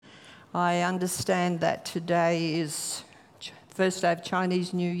I understand that today is first day of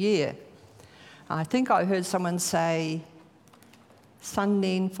Chinese New Year. I think I heard someone say Sun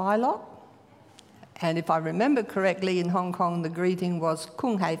Nin Fai Lok. And if I remember correctly, in Hong Kong, the greeting was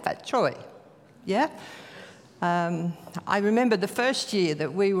Kung Hei Fat Choi. Yeah? I remember the first year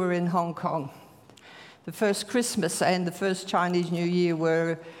that we were in Hong Kong. The first Christmas and the first Chinese New Year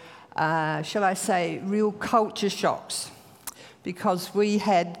were, shall I say, real culture shocks, because we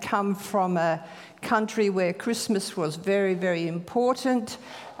had come from a country where Christmas was very, very important,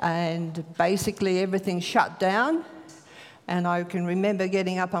 and basically everything shut down. And I can remember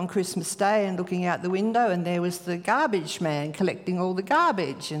getting up on Christmas Day and looking out the window, and there was the garbage man collecting all the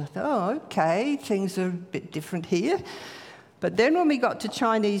garbage. And I thought, oh, okay, things are a bit different here. But then when we got to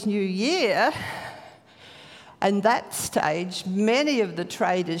Chinese New Year, and that stage, many of the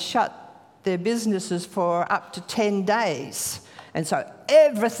traders shut their businesses for up to 10 days. And so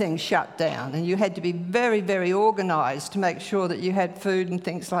everything shut down, and you had to be very, very organised to make sure that you had food and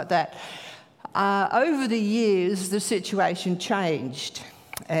things like that. Over the years, the situation changed,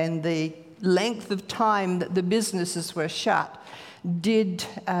 and the length of time that the businesses were shut did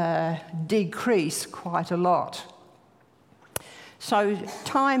decrease quite a lot. So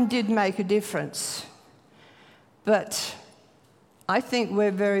time did make a difference, but I think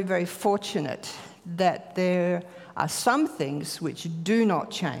we're very, very fortunate that there are some things which do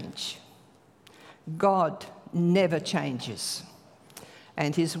not change. God never changes,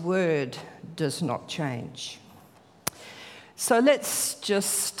 and his word does not change. So let's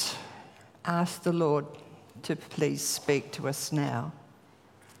just ask the Lord to please speak to us now.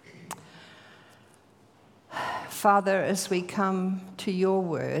 Father, as we come to your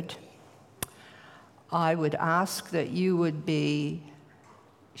word, I would ask that you would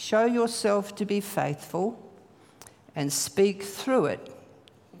show yourself to be faithful and speak through it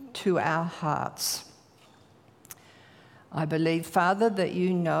to our hearts. I believe, Father, that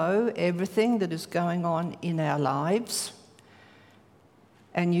you know everything that is going on in our lives,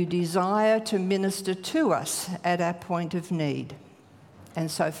 and you desire to minister to us at our point of need.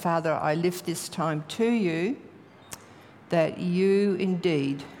 And so, Father, I lift this time to you, that you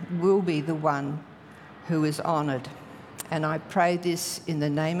indeed will be the one who is honoured. And I pray this in the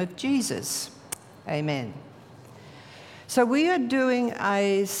name of Jesus. Amen. So we are doing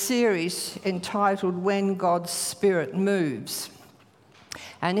a series entitled When God's Spirit Moves.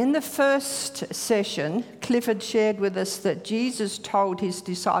 And in the first session, Clifford shared with us that Jesus told his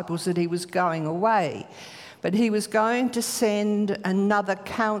disciples that he was going away, but he was going to send another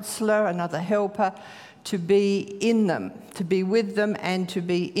counselor, another helper, to be in them, to be with them and to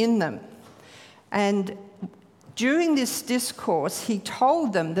be in them. And during this discourse, he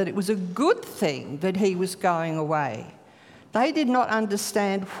told them that it was a good thing that he was going away. They did not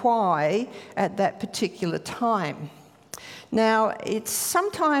understand why at that particular time. Now, it's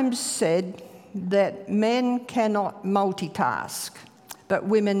sometimes said that men cannot multitask, but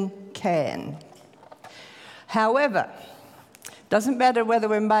women can. However, doesn't matter whether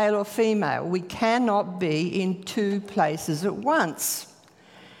we're male or female, we cannot be in two places at once.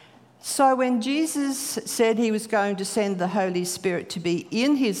 So when Jesus said he was going to send the Holy Spirit to be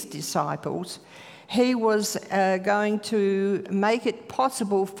in his disciples, he was going to make it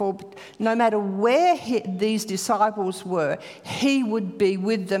possible for no matter where these disciples were, he would be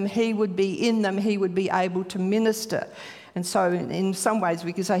with them, he would be in them, he would be able to minister. And so in some ways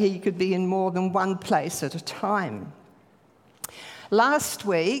we could say he could be in more than one place at a time. Last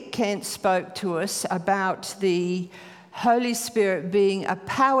week, Kent spoke to us about the Holy Spirit being a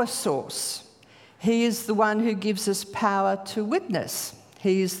power source. He is the one who gives us power to witness.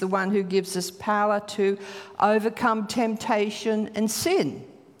 He is the one who gives us power to overcome temptation and sin.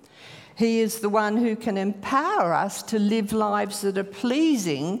 He is the one who can empower us to live lives that are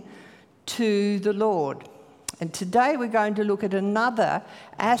pleasing to the Lord. And today we're going to look at another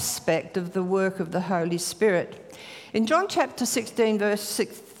aspect of the work of the Holy Spirit. In John chapter 16, verse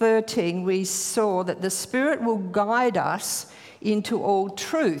 13, we saw that the Spirit will guide us into all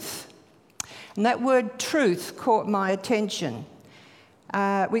truth. And that word truth caught my attention.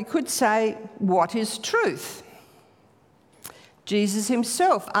 We could say, what is truth? Jesus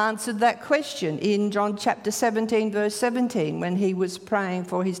himself answered that question in John chapter 17, verse 17, when he was praying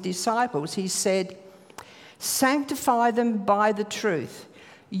for his disciples. He said, sanctify them by the truth.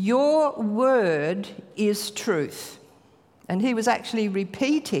 Your word is truth. And he was actually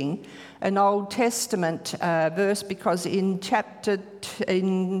repeating an Old Testament verse, because in 2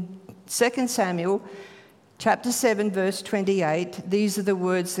 Samuel chapter 7, verse 28, these are the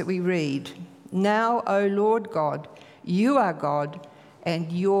words that we read. Now, O Lord God, you are God,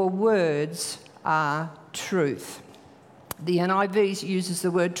 and your words are truth. The NIV uses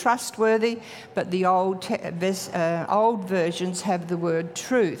the word trustworthy, but the old versions have the word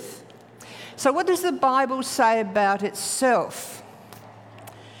truth. So what does the Bible say about itself?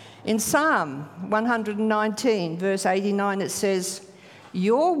 In Psalm 119, verse 89, it says,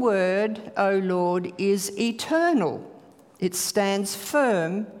 "Your word, O Lord, is eternal. It stands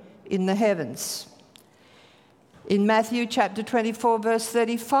firm in the heavens." In Matthew chapter 24, verse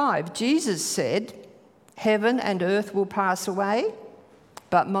 35, Jesus said, "Heaven and earth will pass away,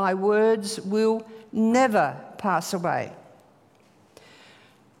 but my words will never pass away."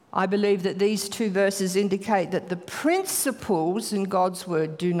 I believe that these two verses indicate that the principles in God's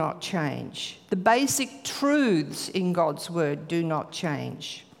word do not change. The basic truths in God's word do not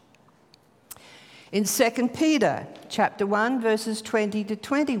change. In 2 Peter chapter 1, verses 20 to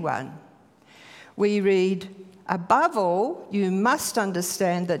 21, we read, "Above all, you must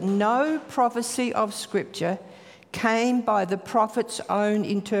understand that no prophecy of Scripture came by the prophet's own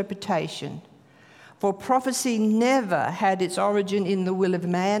interpretation. For prophecy never had its origin in the will of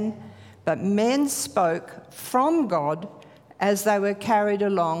man, but men spoke from God as they were carried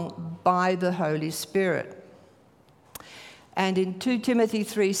along by the Holy Spirit." And in 2 Timothy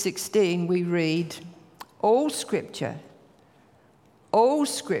 3:16 we read, All Scripture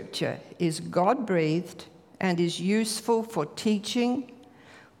is God-breathed and is useful for teaching,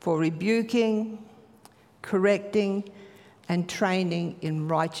 for rebuking, correcting, and training in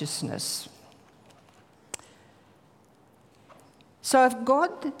righteousness. So if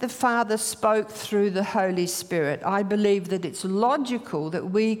God the Father spoke through the Holy Spirit, I believe that it's logical that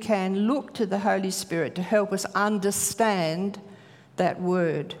we can look to the Holy Spirit to help us understand that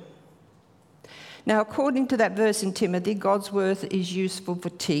word. Now, according to that verse in Timothy, God's word is useful for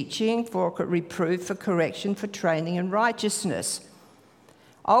teaching, for reproof, for correction, for training in righteousness.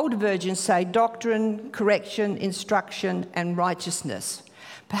 Older versions say doctrine, correction, instruction, and righteousness.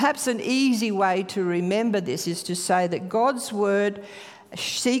 Perhaps an easy way to remember this is to say that God's word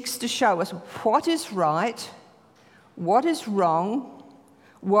seeks to show us what is right, what is wrong,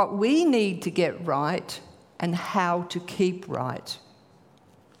 what we need to get right, and how to keep right.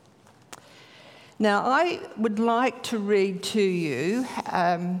 Now, I would like to read to you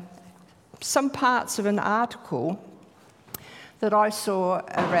some parts of an article that I saw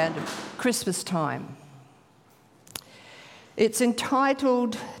around Christmas time. It's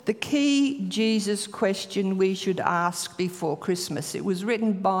entitled, "The Key Jesus Question We Should Ask Before Christmas." It was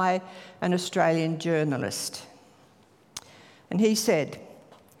written by an Australian journalist. And he said,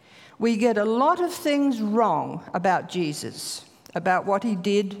 "We get a lot of things wrong about Jesus, about what he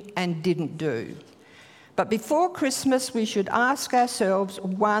did and didn't do. But before Christmas, we should ask ourselves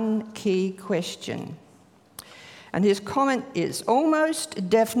one key question." And his comment is, "Almost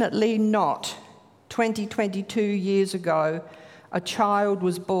definitely not. 22 years ago, a child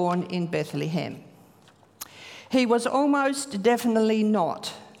was born in Bethlehem. He was almost definitely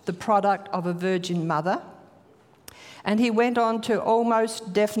not the product of a virgin mother, and he went on to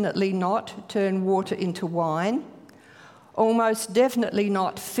almost definitely not turn water into wine, almost definitely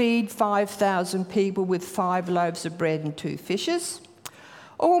not feed 5,000 people with 5 loaves of bread and 2 fishes,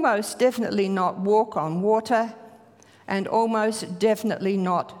 almost definitely not walk on water, and almost definitely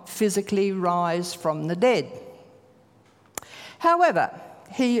not physically rise from the dead. However,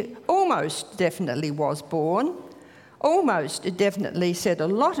 he almost definitely was born, almost definitely said a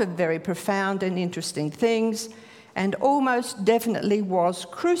lot of very profound and interesting things, and almost definitely was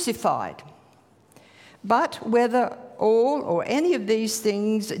crucified. But whether all or any of these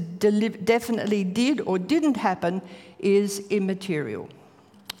things definitely did or didn't happen is immaterial.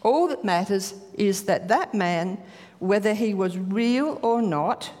 All that matters is that that man, whether he was real or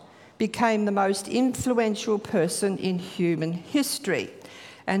not, became the most influential person in human history."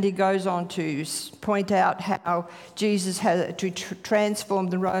 And he goes on to point out how Jesus had to transform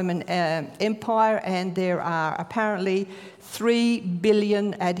the Roman Empire, and there are apparently 3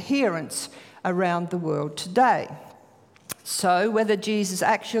 billion adherents around the world today. So whether Jesus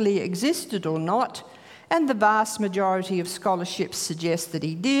actually existed or not, and the vast majority of scholarships suggest that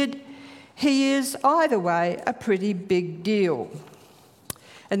he did, he is, either way, a pretty big deal.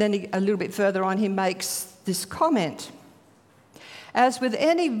 And then a little bit further on, he makes this comment. "As with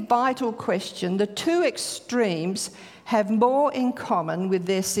any vital question, the two extremes have more in common with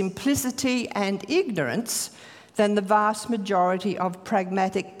their simplicity and ignorance than the vast majority of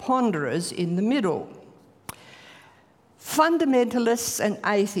pragmatic ponderers in the middle. Fundamentalists and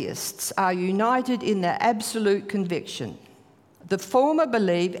atheists are united in their absolute conviction. The former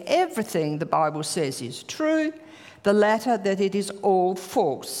believe everything the Bible says is true, The latter, that it is all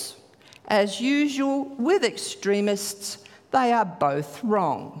false. As usual with extremists, they are both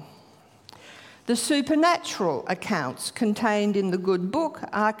wrong. The supernatural accounts contained in the good book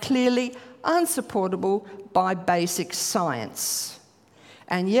are clearly unsupportable by basic science.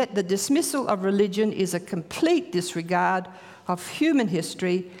 And yet the dismissal of religion is a complete disregard of human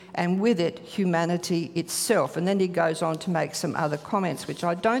history and with it humanity itself. And then he goes on to make some other comments which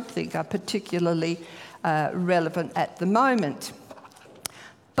I don't think are particularly relevant at the moment.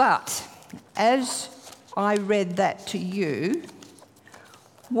 But as I read that to you,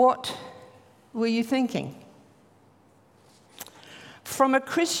 what were you thinking? From a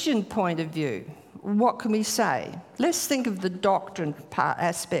Christian point of view, what can we say? Let's think of the doctrine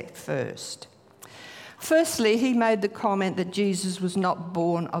aspect first. Firstly, he made the comment that Jesus was not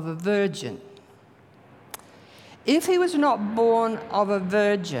born of a virgin. If he was not born of a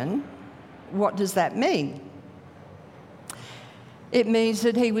virgin, what does that mean? It means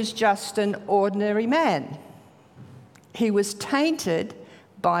that he was just an ordinary man. He was tainted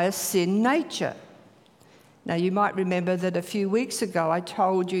by a sin nature. Now, you might remember that a few weeks ago I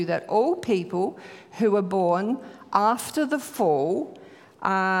told you that all people who were born after the fall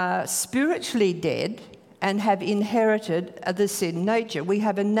are spiritually dead and have inherited the sin nature. We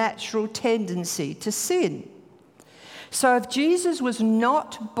have a natural tendency to sin. So if Jesus was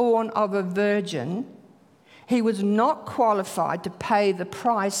not born of a virgin, he was not qualified to pay the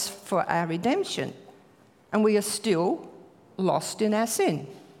price for our redemption, and we are still lost in our sin.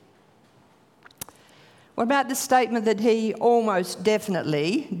 What about the statement that he almost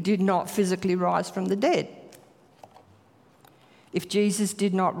definitely did not physically rise from the dead? If Jesus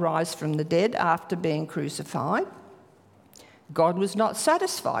did not rise from the dead after being crucified, God was not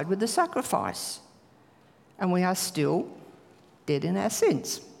satisfied with the sacrifice, and we are still dead in our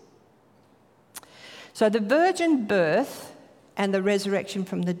sins. So the virgin birth and the resurrection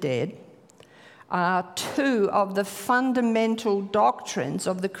from the dead are two of the fundamental doctrines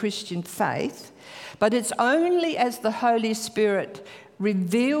of the Christian faith, but it's only as the Holy Spirit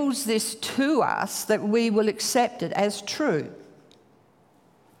reveals this to us that we will accept it as true.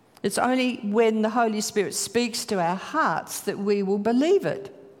 It's only when the Holy Spirit speaks to our hearts that we will believe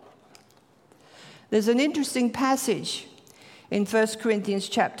it. There's an interesting passage in 1 Corinthians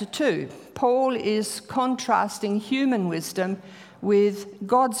chapter 2. Paul is contrasting human wisdom with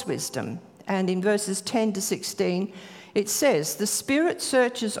God's wisdom. And in verses 10 to 16, it says, "The Spirit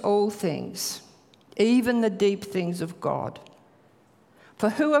searches all things, even the deep things of God. For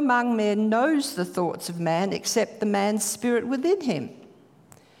who among men knows the thoughts of man except the man's spirit within him?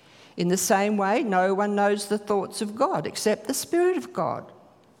 In the same way, no one knows the thoughts of God except the Spirit of God.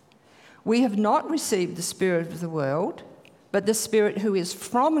 We have not received the spirit of the world, but the Spirit who is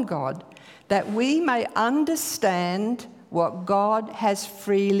from God, that we may understand what God has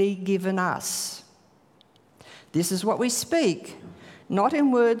freely given us. This is what we speak, not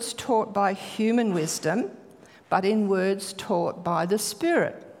in words taught by human wisdom, but in words taught by the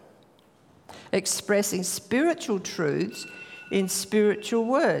Spirit, expressing spiritual truths in spiritual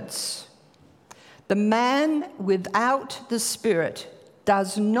words. The man without the Spirit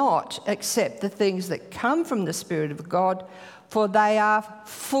does not accept the things that come from the Spirit of God, for they are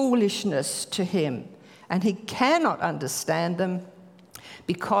foolishness to him, and he cannot understand them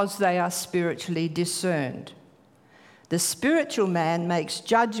because they are spiritually discerned. The spiritual man makes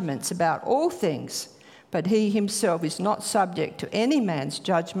judgments about all things, but he himself is not subject to any man's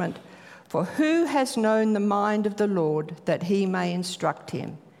judgment. For who has known the mind of the Lord that he may instruct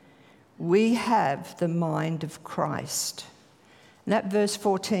him? We have the mind of Christ." And that verse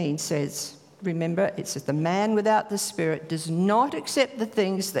 14 says, remember, it says, "The man without the Spirit does not accept the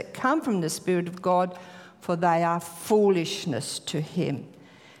things that come from the Spirit of God, for they are foolishness to him.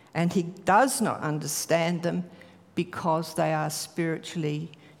 And he does not understand them because they are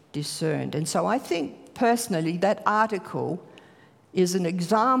spiritually discerned." And so I think personally that article is an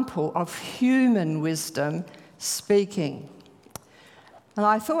example of human wisdom speaking. And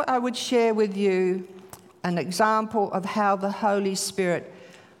I thought I would share with you an example of how the Holy Spirit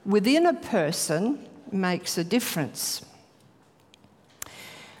within a person makes a difference.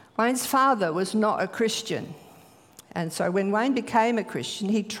 Wayne's father was not a Christian, and so when Wayne became a Christian,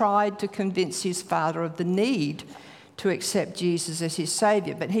 he tried to convince his father of the need to accept Jesus as his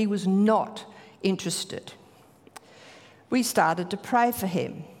Saviour, but he was not interested. We started to pray for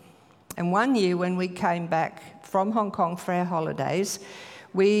him, and one year when we came back from Hong Kong for our holidays,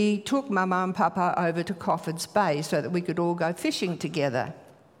 we took Mama and Papa over to Coffin's Bay so that we could all go fishing together.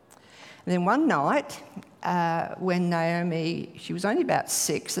 And then one night, when Naomi, she was only about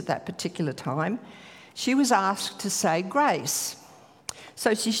 6 at that particular time, she was asked to say grace.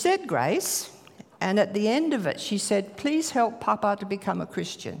 So she said grace, and at the end of it, she said, "Please help Papa to become a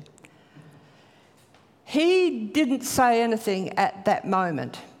Christian." He didn't say anything at that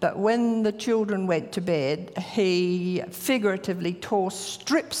moment, but when the children went to bed, he figuratively tore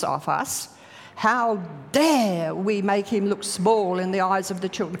strips off us. How dare we make him look small in the eyes of the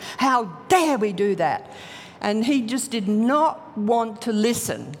children? How dare we do that? And he just did not want to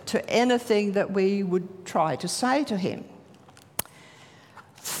listen to anything that we would try to say to him.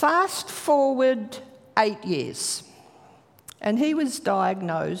 Fast forward 8 years, and he was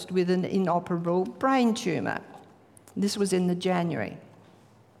diagnosed with an inoperable brain tumour. This was in the January.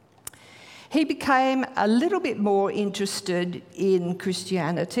 He became a little bit more interested in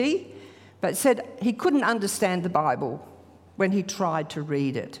Christianity, but said he couldn't understand the Bible when he tried to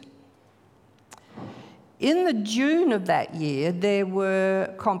read it. In the June of that year, there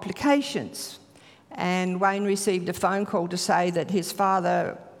were complications, and Wayne received a phone call to say that his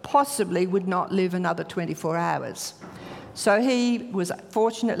father possibly would not live another 24 hours. So he was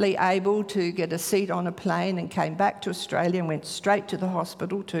fortunately able to get a seat on a plane and came back to Australia and went straight to the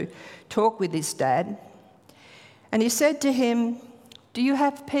hospital to talk with his dad. And he said to him, "Do you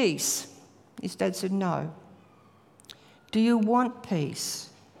have peace?" His dad said, "No." "Do you want peace?"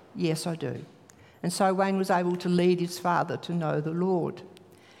 "Yes, I do." And so Wayne was able to lead his father to know the Lord.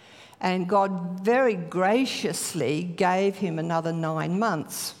 And God very graciously gave him another 9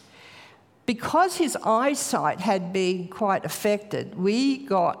 months. Because his eyesight had been quite affected, we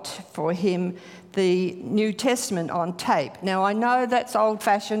got for him the New Testament on tape. Now, I know that's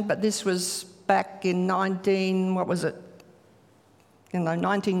old-fashioned, but this was back in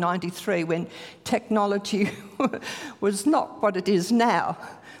 1993, when technology was not what it is now.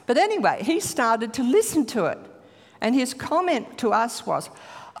 But anyway, he started to listen to it. And his comment to us was,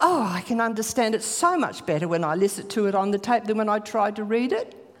 "Oh, I can understand it so much better when I listen to it on the tape than when I tried to read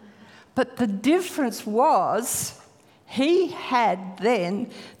it." But the difference was, he had then,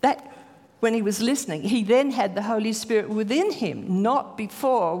 when he was listening, he then had the Holy Spirit within him, not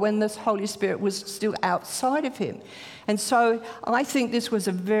before when the Holy Spirit was still outside of him. And so I think this was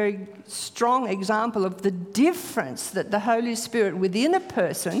a very strong example of the difference that the Holy Spirit within a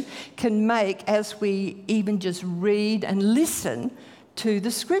person can make as we even just read and listen to the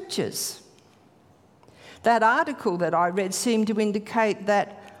Scriptures. That article that I read seemed to indicate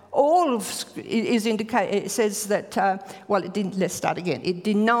that it says that, let's start again. It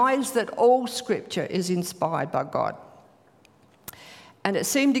denies that all Scripture is inspired by God. And it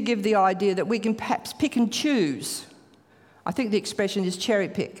seemed to give the idea that we can perhaps pick and choose. I think the expression is cherry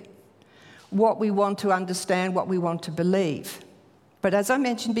pick. What we want to understand, what we want to believe. But as I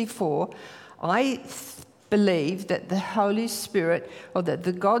mentioned before, I believe that the Holy Spirit, or that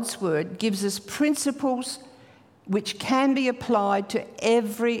the God's Word, gives us principles which can be applied to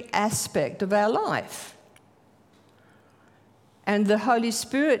every aspect of our life. And the Holy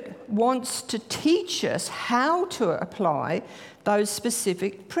Spirit wants to teach us how to apply those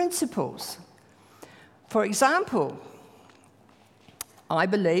specific principles. For example, I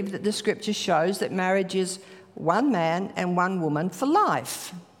believe that the Scripture shows that marriage is one man and one woman for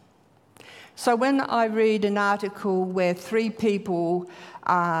life. So when I read an article where 3 people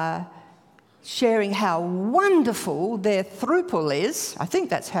are sharing how wonderful their throuple is, I think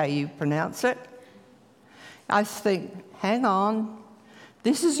that's how you pronounce it, I think, hang on,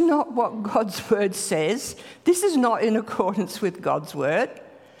 this is not what God's Word says. This is not in accordance with God's Word.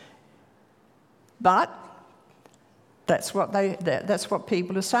 But that's what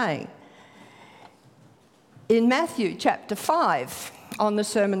people are saying. In Matthew chapter 5, on the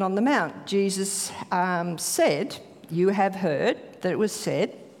Sermon on the Mount, Jesus said, "You have heard that it was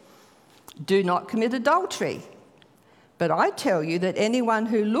said, 'Do not commit adultery.' But I tell you that anyone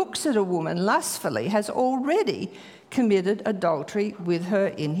who looks at a woman lustfully has already committed adultery with her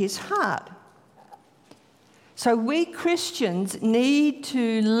in his heart." So we Christians need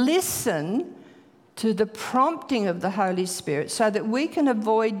to listen to the prompting of the Holy Spirit so that we can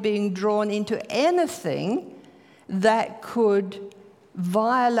avoid being drawn into anything that could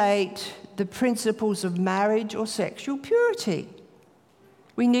violate the principles of marriage or sexual purity.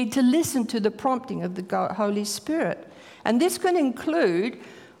 We need to listen to the prompting of the Holy Spirit. And this can include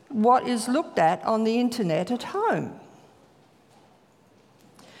what is looked at on the internet at home.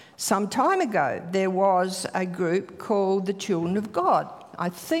 Some time ago, there was a group called the Children of God. I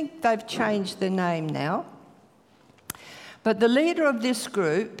think they've changed their name now. But the leader of this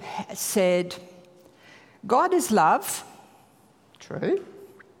group said, "God is love." True.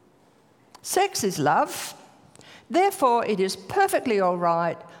 "Sex is love. Therefore, it is perfectly all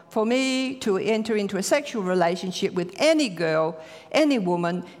right for me to enter into a sexual relationship with any girl, any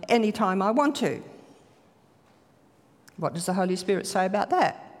woman, anytime I want to. What does the Holy Spirit say about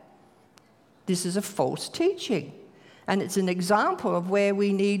that? This is a false teaching. And it's an example of where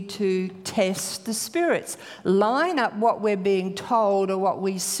we need to test the spirits. Line up what we're being told or what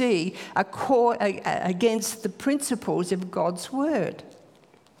we see against the principles of God's word.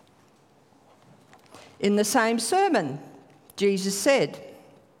 In the same sermon, Jesus said,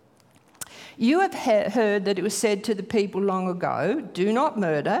 "You have heard that it was said to the people long ago, 'Do not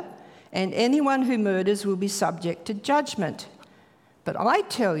murder, and anyone who murders will be subject to judgment.' But I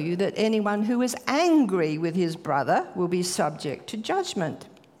tell you that anyone who is angry with his brother will be subject to judgment."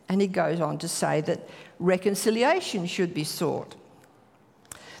 And he goes on to say that reconciliation should be sought.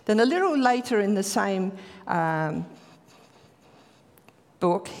 Then a little later in the same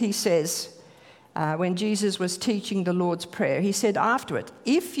book, he says, when Jesus was teaching the Lord's Prayer, he said after it,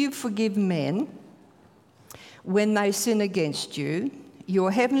 "If you forgive men when they sin against you,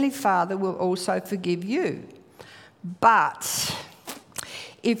 your heavenly Father will also forgive you. But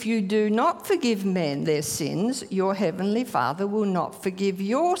if you do not forgive men their sins, your heavenly Father will not forgive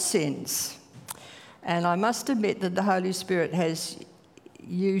your sins." And I must admit that the Holy Spirit has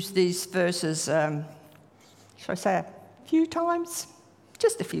used these verses, shall I say a few times?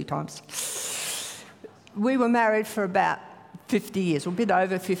 Just a few times. We were married for about 50 years, or a bit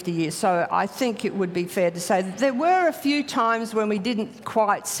over 50 years, so I think it would be fair to say that there were a few times when we didn't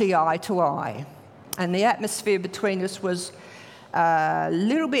quite see eye to eye, and the atmosphere between us was a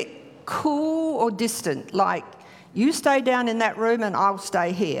little bit cool or distant, like, you stay down in that room and I'll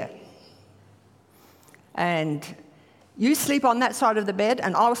stay here. And you sleep on that side of the bed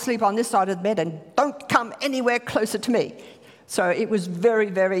and I'll sleep on this side of the bed, and don't come anywhere closer to me. So it was very,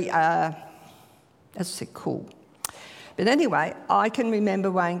 very, as I said, cool. But anyway, I can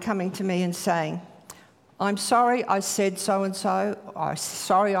remember Wayne coming to me and saying, "I'm sorry I said so-and-so. I'm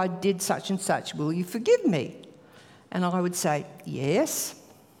sorry I did such and such. Will you forgive me?" And I would say, "Yes."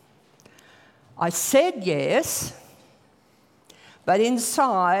 I said yes, but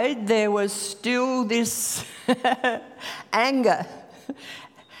inside there was still this anger.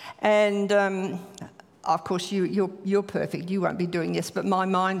 And of course, you're perfect. You won't be doing this, but my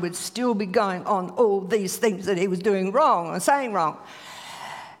mind would still be going on all these things that he was doing wrong and saying wrong.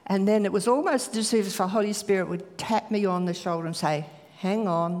 And then it was almost as if the Holy Spirit would tap me on the shoulder and say, hang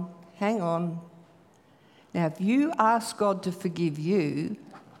on. Now, if you ask God to forgive you,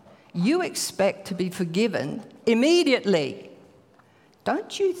 you expect to be forgiven immediately.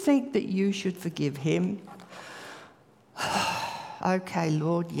 Don't you think that you should forgive him? Okay,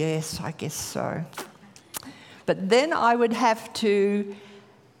 Lord, yes, I guess so. But then I would have to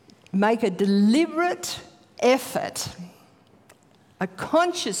make a deliberate effort, a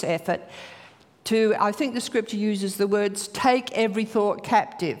conscious effort to, I think the scripture uses the words, take every thought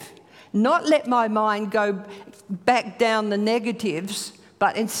captive. Not let my mind go back down the negatives,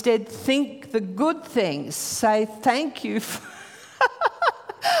 but instead think the good things. Say thank you for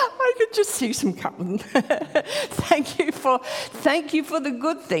I could just see some coming. Thank you for the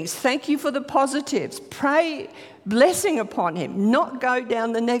good things. Thank you for the positives. Pray blessing upon him, not go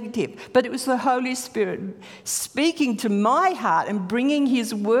down the negative. But it was the Holy Spirit speaking to my heart and bringing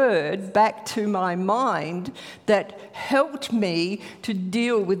his word back to my mind that helped me to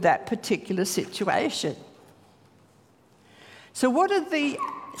deal with that particular situation. So what are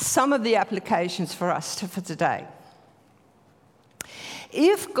some of the applications for us for today?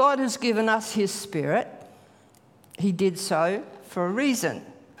 If God has given us his Spirit, he did so for a reason.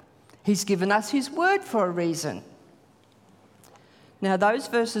 He's given us his word for a reason. Now, that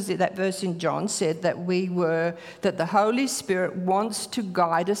verse in John said that the Holy Spirit wants to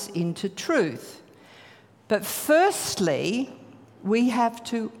guide us into truth. But firstly, we have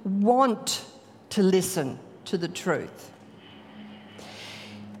to want to listen to the truth.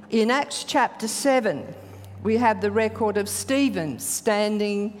 In Acts chapter 7, we have the record of Stephen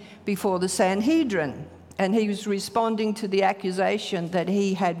standing before the Sanhedrin, and he was responding to the accusation that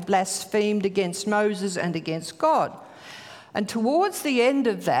he had blasphemed against Moses and against God. And towards the end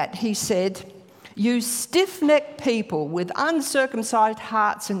of that, he said, "You stiff-necked people with uncircumcised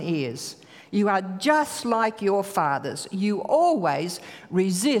hearts and ears, you are just like your fathers. You always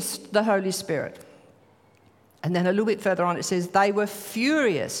resist the Holy Spirit." And then a little bit further on it says, "They were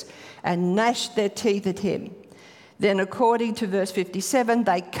furious and gnashed their teeth at him. Then according to verse 57,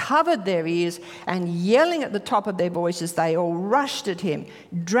 they covered their ears and yelling at the top of their voices, they all rushed at him,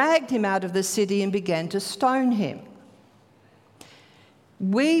 dragged him out of the city and began to stone him."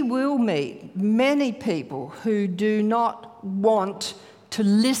 We will meet many people who do not want to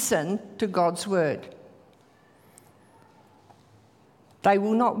listen to God's word. They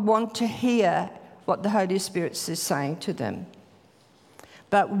will not want to hear what the Holy Spirit is saying to them.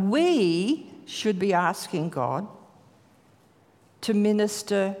 But we should be asking God to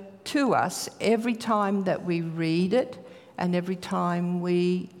minister to us every time that we read it and every time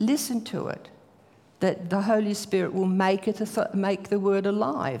we listen to it, that the Holy Spirit will make the word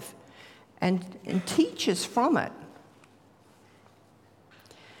alive and teach us from it.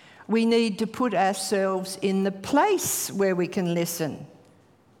 We need to put ourselves in the place where we can listen.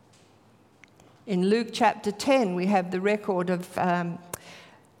 In Luke chapter 10, we have the record of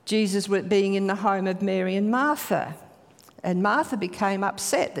Jesus being in the home of Mary and Martha. And Martha became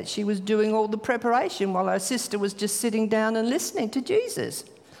upset that she was doing all the preparation while her sister was just sitting down and listening to Jesus.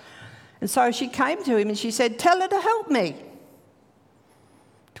 And so she came to him and she said, "Tell her to help me."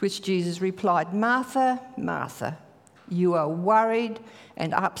 To which Jesus replied, "Martha, Martha, you are worried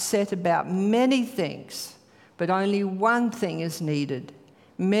and upset about many things, but only one thing is needed.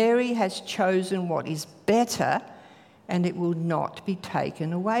 Mary has chosen what is better, and it will not be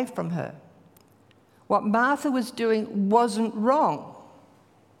taken away from her." What Martha was doing wasn't wrong.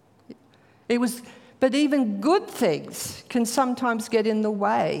 But even good things can sometimes get in the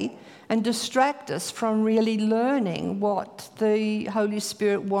way and distract us from really learning what the Holy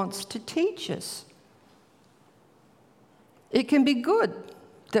Spirit wants to teach us. It can be good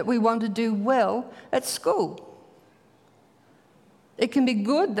that we want to do well at school. It can be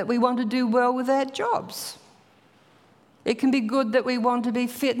good that we want to do well with our jobs. It can be good that we want to be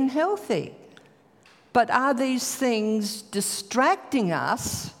fit and healthy. But are these things distracting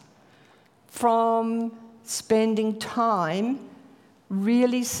us from spending time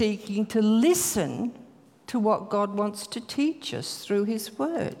really seeking to listen to what God wants to teach us through His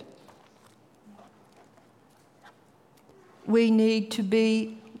Word? We need to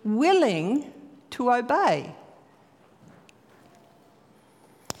be willing to obey.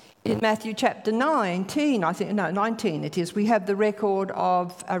 In Matthew chapter 19 it is, we have the record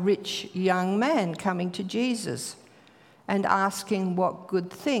of a rich young man coming to Jesus and asking what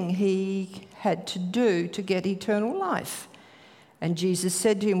good thing he had to do to get eternal life. And Jesus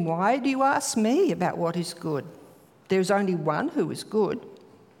said to him, "Why do you ask me about what is good? There's only one who is good.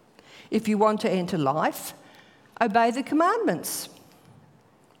 If you want to enter life, obey the commandments."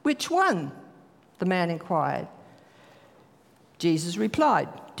 "Which one?" the man inquired. Jesus replied,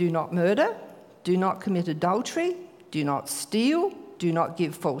 "Do not murder, do not commit adultery, do not steal, do not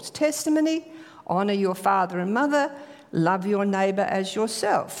give false testimony, honour your father and mother, love your neighbour as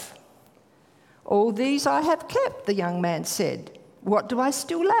yourself." "All these I have kept," the young man said. "What do I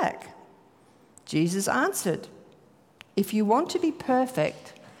still lack?" Jesus answered, "If you want to be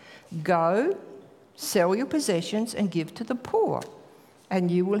perfect, go, sell your possessions and give to the poor,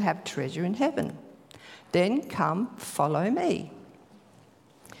 and you will have treasure in heaven. Then come, follow me."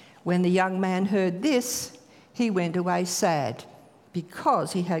 When the young man heard this, he went away sad,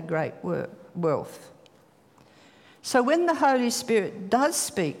 because he had great wealth. So when the Holy Spirit does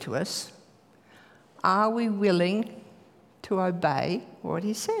speak to us, are we willing to obey what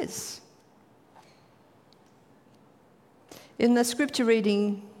He says? In the scripture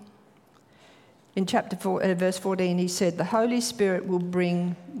reading in chapter 4, verse 14, he said, "The Holy Spirit will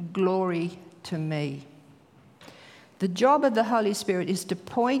bring glory to me." The job of the Holy Spirit is to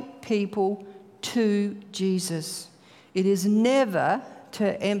point people to Jesus. It is never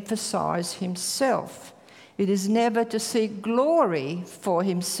to emphasize Himself. It is never to seek glory for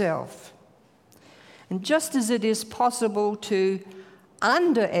Himself. And just as it is possible to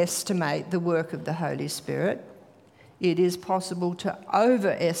underestimate the work of the Holy Spirit, it is possible to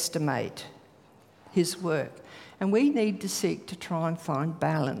overestimate His work. And we need to seek to try and find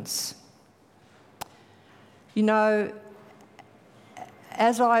balance. You know,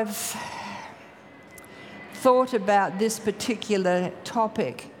 as I've thought about this particular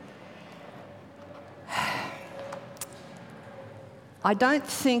topic, I don't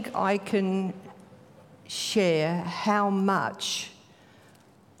think I can share how much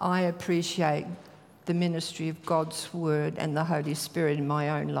I appreciate the ministry of God's Word and the Holy Spirit in my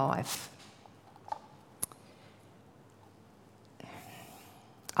own life.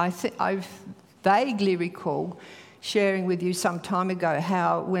 I vaguely recall sharing with you some time ago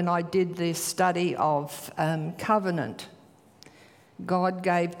how when I did this study of covenant, God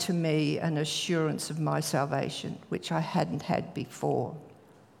gave to me an assurance of my salvation, which I hadn't had before.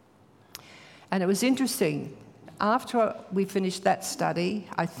 And it was interesting. After we finished that study,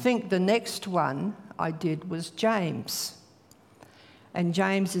 I think the next one I did was James. And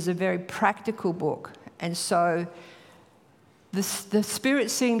James is a very practical book. And so The Spirit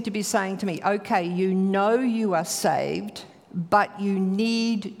seemed to be saying to me, okay, you know you are saved, but you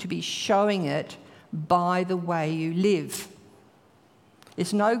need to be showing it by the way you live.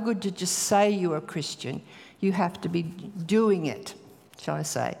 It's no good to just say you're a Christian. You have to be doing it, shall I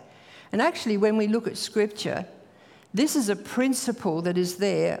say. And actually, when we look at Scripture, this is a principle that is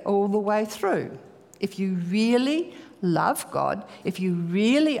there all the way through. If you really love God, if you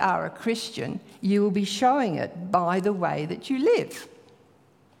really are a Christian, you will be showing it by the way that you live.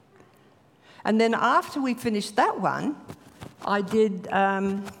 And then after we finished that one, I did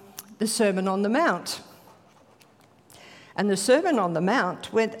the Sermon on the Mount. And the Sermon on the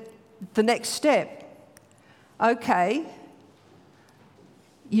Mount went the next step. Okay,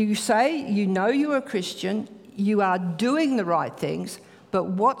 you say you know you're a Christian, you are doing the right things, but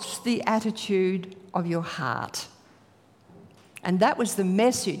what's the attitude of your heart? And that was the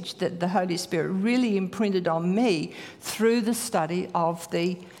message that the Holy Spirit really imprinted on me through the study of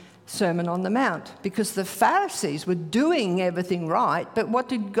the Sermon on the Mount. Because the Pharisees were doing everything right, but what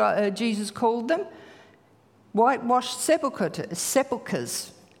did Jesus call them? Whitewashed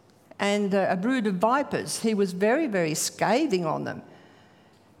sepulchres and a brood of vipers. He was very, very scathing on them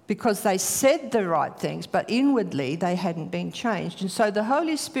because they said the right things, but inwardly they hadn't been changed. And so the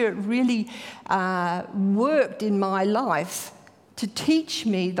Holy Spirit really worked in my life to teach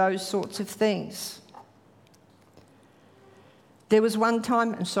me those sorts of things. There was one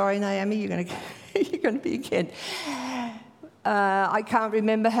time, I'm sorry, Naomi, you're going to be again. I can't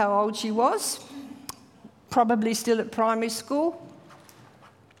remember how old she was, probably still at primary school.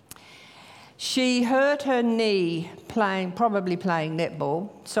 She hurt her knee probably playing netball,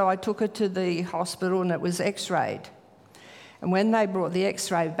 so I took her to the hospital and it was x-rayed. And when they brought the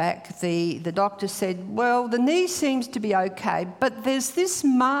x-ray back, the doctor said, well, the knee seems to be okay, but there's this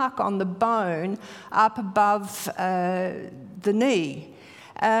mark on the bone up above the knee.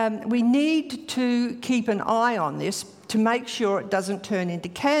 We need to keep an eye on this to make sure it doesn't turn into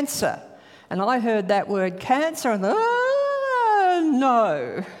cancer. And I heard that word cancer and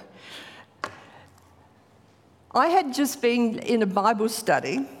no. I had just been in a Bible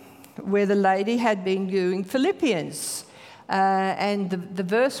study where the lady had been doing Philippians. And the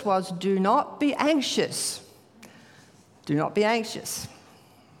verse was, do not be anxious. Do not be anxious.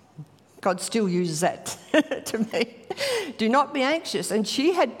 God still uses that to me. Do not be anxious. And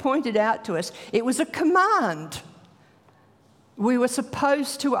she had pointed out to us, it was a command. We were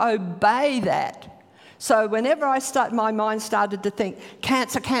supposed to obey that. So whenever my mind started to think,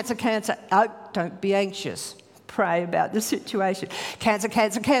 cancer, cancer, cancer, oh, don't be anxious. Pray about the situation. Cancer,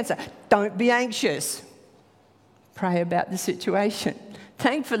 cancer, cancer, don't be anxious. Pray about the situation.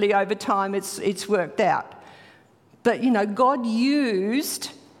 Thankfully, over time, it's worked out. But, God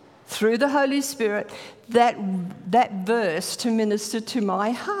used, through the Holy Spirit, that verse to minister to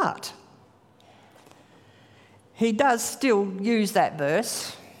my heart. He does still use that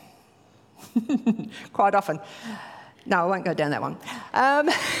verse quite often. No, I won't go down that one.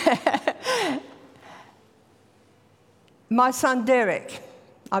 My son Derek,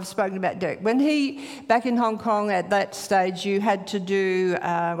 I've spoken about Derek. When back in Hong Kong at that stage, you had to do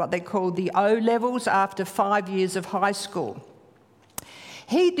what they called the O-levels after 5 years of high school.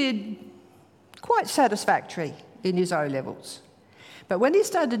 He did quite satisfactory in his O-levels. But when he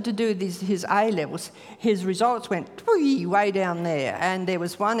started to do his A-levels, his results went way down there. And there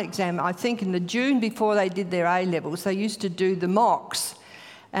was one exam, I think in the June before they did their A-levels, they used to do the mocks.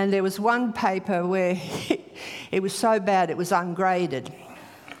 And there was one paper where it was so bad it was ungraded.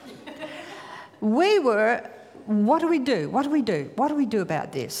 What do we do? What do we do? What do we do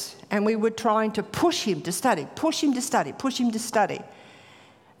about this? And we were trying to push him to study, push him to study, push him to study.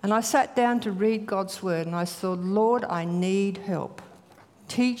 And I sat down to read God's word and I thought, Lord, I need help.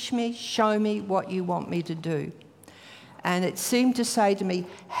 Teach me, show me what you want me to do. And it seemed to say to me,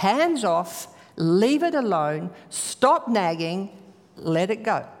 hands off, leave it alone, stop nagging, let it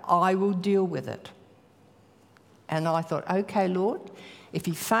go. I will deal with it. And I thought, okay, Lord, if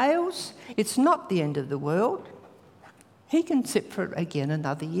he fails, it's not the end of the world. He can sit for again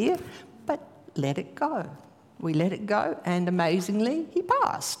another year, but let it go. We let it go, and amazingly, he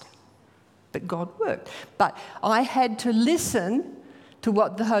passed. But God worked. But I had to listen to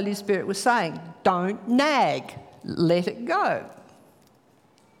what the Holy Spirit was saying. Don't nag. Let it go.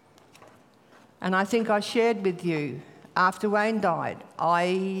 And I think I shared with you, after Wayne died,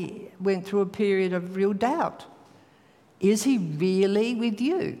 I went through a period of real doubt. Is he really with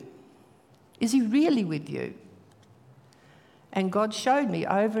you? Is he really with you? And God showed me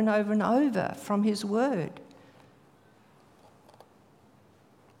over and over and over from his word.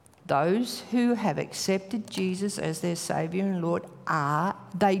 those who have accepted Jesus as their Saviour and Lord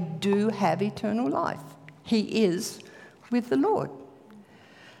they do have eternal life. He is with the Lord.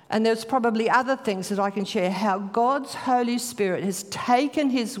 And there's probably other things that I can share, how God's Holy Spirit has taken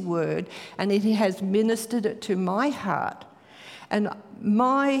his word and he has ministered it to my heart. And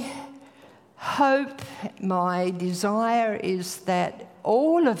my hope, my desire is that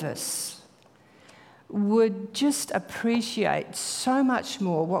all of us would just appreciate so much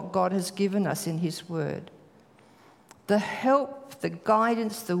more what God has given us in his word. The help, the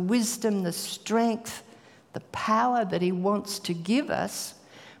guidance, the wisdom, the strength, the power that he wants to give us,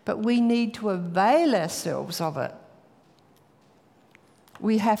 but we need to avail ourselves of it.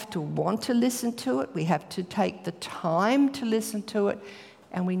 We have to want to listen to it, we have to take the time to listen to it,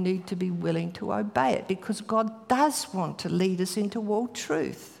 and we need to be willing to obey it, because God does want to lead us into all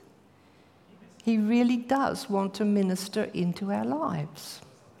truth. He really does want to minister into our lives.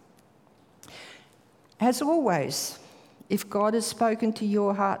 As always, if God has spoken to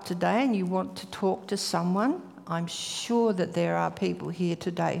your heart today and you want to talk to someone, I'm sure that there are people here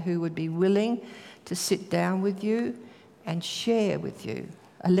today who would be willing to sit down with you and share with you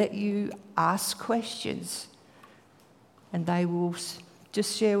and let you ask questions. And they will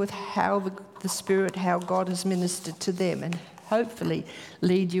just share with how the Spirit, how God has ministered to them, and hopefully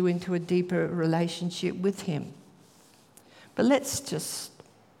lead you into a deeper relationship with him. But let's just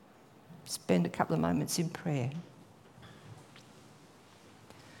spend a couple of moments in prayer.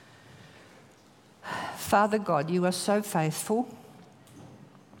 Father God, you are so faithful.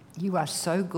 You are so good.